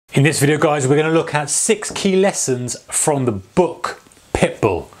In this video, guys, we're going to look at 6 key lessons from the book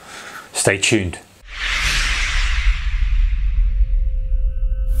Pitbull. Stay tuned.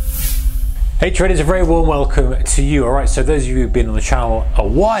 Hey traders, a very warm welcome to you. Alright, so those of you who've been on the channel a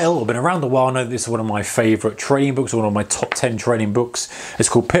while, or been around a while, know this is one of my favourite trading books, one of my top 10 trading books. It's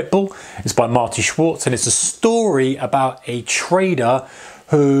called Pitbull. It's by Marty Schwartz, and it's a story about a trader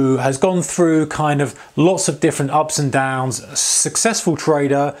who has gone through kind of lots of different ups and downs, a successful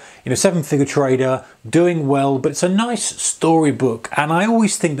trader, seven-figure trader, doing well, but it's a nice storybook. And I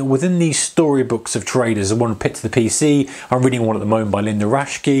always think that within these storybooks of traders, the one picked to the PC, I'm reading one at the moment by Linda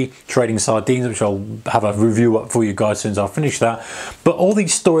Raschke, Trading Sardines, which I'll have a review up for you guys as soon as I finish that. But all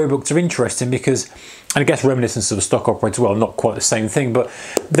these storybooks are interesting because, and I guess reminiscent of a stock operator as well, not quite the same thing, but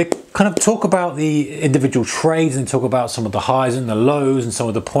they kind of talk about the individual trades and talk about some of the highs and the lows and some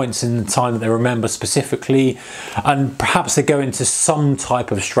of the points in the time that they remember specifically, and perhaps they go into some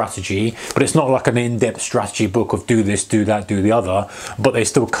type of strategy, but it's not like an in-depth strategy book of do this, do that, do the other, but they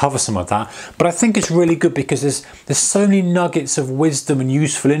still cover some of that. But I think it's really good because there's so many nuggets of wisdom and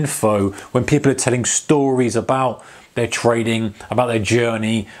useful info when people are telling stories about their trading, about their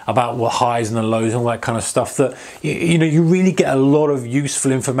journey, about what highs and the lows and all that kind of stuff, that you really get a lot of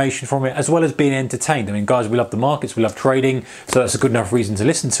useful information from it, as well as being entertained. I mean, guys, we love the markets, we love trading, so that's a good enough reason to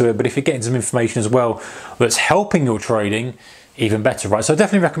listen to it. But if you're getting some information as well that's helping your trading, even better, right? So I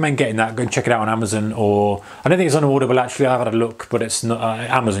definitely recommend getting that. Go and check it out on Amazon, or I don't think it's on Audible actually. I've had a look, but it's not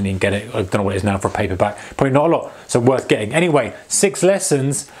Amazon. You can get it. I don't know what it is now for a paperback. Probably not a lot, so worth getting. Anyway, 6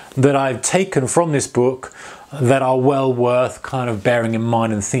 lessons that I've taken from this book that are well worth kind of bearing in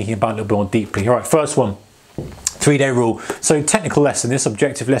mind and thinking about a little bit more deeply. All right, first one. 3-day rule. So technical lesson, this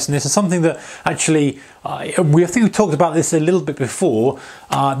objective lesson, this is something that actually, I think we talked about this a little bit before.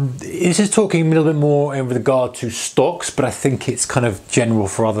 This is talking a little bit more in regard to stocks, but I think it's kind of general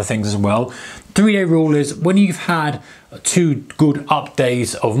for other things as well. 3-day rule is when you've had 2 good up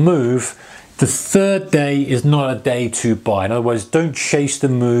days of move, the 3rd day is not a day to buy. In other words, don't chase the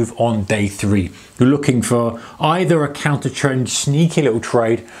move on day 3. You're looking for either a counter trend sneaky little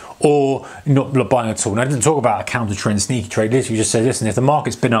trade or not buying at all. Now, I didn't talk about a counter trend sneaky trade. You just said, listen, if the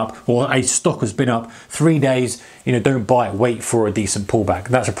market's been up or a stock has been up 3 days, don't buy it, wait for a decent pullback.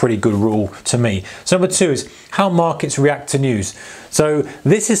 That's a pretty good rule to me. So number 2 is how markets react to news. So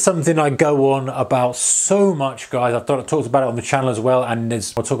this is something I go on about so much, guys. I've talked about it on the channel as well, and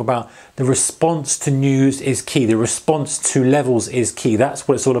I'll talk about the response to news is key. The response to levels is key. That's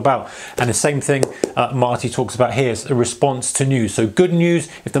what it's all about. And the same thing Marty talks about here is a response to news. So good news,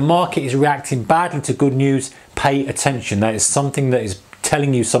 if the market is reacting badly to good news, pay attention. That is something that is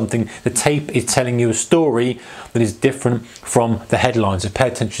telling you something. The tape is telling you a story that is different from the headlines. So pay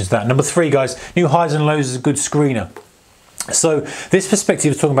attention to that. Number 3, guys, new highs and lows is a good screener. So this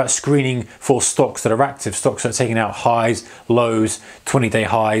perspective is talking about screening for stocks that are active, stocks that are taking out highs, lows, 20-day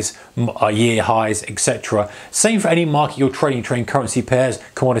highs, year highs, etc. Same for any market you're trading currency pairs,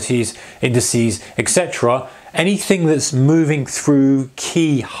 commodities, indices, etc. Anything that's moving through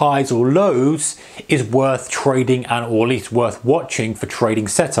key highs or lows is worth trading, and or at least worth watching for trading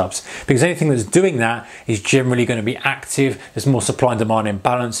setups, because anything that's doing that is generally going to be active. There's more supply and demand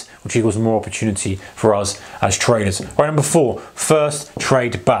imbalance, which equals more opportunity for us as traders. All right, number 4, first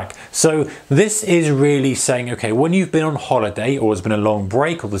trade back. So this is really saying, okay, when you've been on holiday, or there's been a long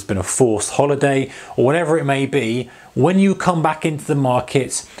break, or there's been a forced holiday, or whatever it may be, when you come back into the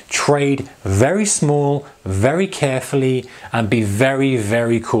markets, trade very small, very carefully, and be very,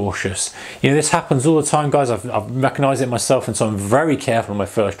 very cautious. This happens all the time, guys. I've recognized it myself, and so I'm very careful on my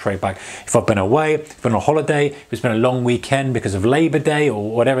first trade back. If I've been away, if I've been on holiday, if it's been a long weekend because of Labor Day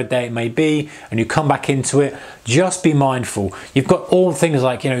or whatever day it may be, and you come back into it, just be mindful. You've got all things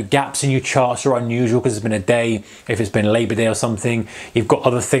like, gaps in your charts are unusual because it's been a day, if it's been Labor Day or something. You've got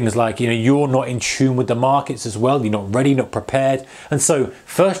other things like, you're not in tune with the markets as well. You're not ready, not prepared. And so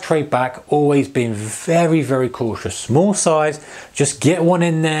first trade back, always being very, very cautious. Small size, just get one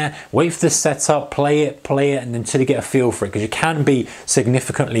in there, wait for the setup, play it, and until you get a feel for it, because you can be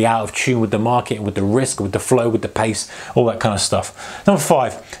significantly out of tune with the market, with the risk, with the flow, with the pace, all that kind of stuff. Number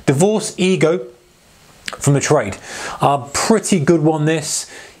 5, divorce ego from the trade. Pretty good one,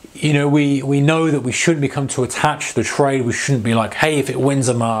 this. We know that we shouldn't become too attached to the trade. We shouldn't be like, hey, if it wins,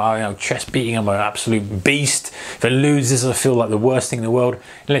 I'm chest beating, I'm an absolute beast. If it loses, I feel like the worst thing in the world.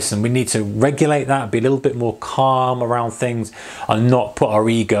 Listen, we need to regulate that, be a little bit more calm around things, and not put our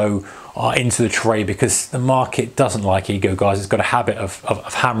ego into the trade, because the market doesn't like ego, guys. It's got a habit of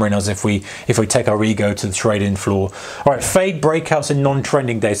hammering us if we take our ego to the trading floor. All right, fade breakouts in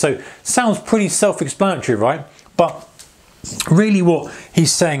non-trending days. So sounds pretty self-explanatory, right? But really what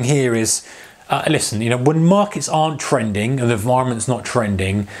he's saying here is, listen, you know, when markets aren't trending and the environment's not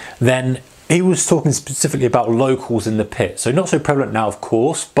trending, then he was talking specifically about locals in the pit. So not so prevalent now, of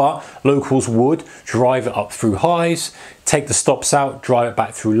course, but locals would drive it up through highs, take the stops out, drive it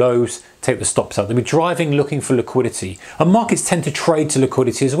back through lows, take the stops out. They'll be driving, looking for liquidity. And markets tend to trade to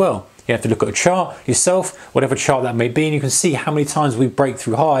liquidity as well. You have to look at a chart yourself, whatever chart that may be, and you can see how many times we break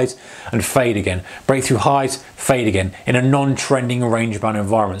through highs and fade again. Break through highs, fade again in a non-trending range-bound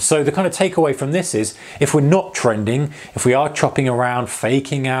environment. So the kind of takeaway from this is, if we're not trending, if we are chopping around,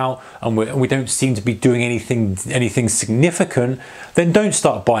 faking out, and we don't seem to be doing anything significant, then don't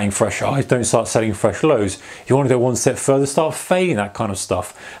start buying fresh highs, don't start selling fresh lows. If you want to go one step further, start fading that kind of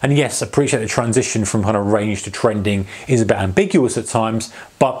stuff. And yes, appreciate the transition from kind of range to trending is a bit ambiguous at times,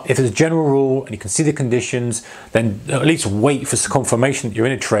 but if there's a general rule and you can see the conditions, then at least wait for confirmation that you're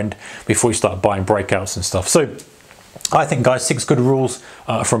in a trend before you start buying breakouts and stuff. So I think, guys, 6 good rules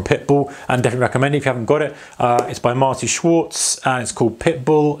from Pitbull, and definitely recommend it if you haven't got it. It's by Marty Schwartz and it's called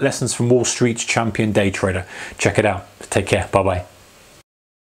Pitbull, Lessons from Wall Street's Champion Day Trader. Check it out. Take care. Bye-bye.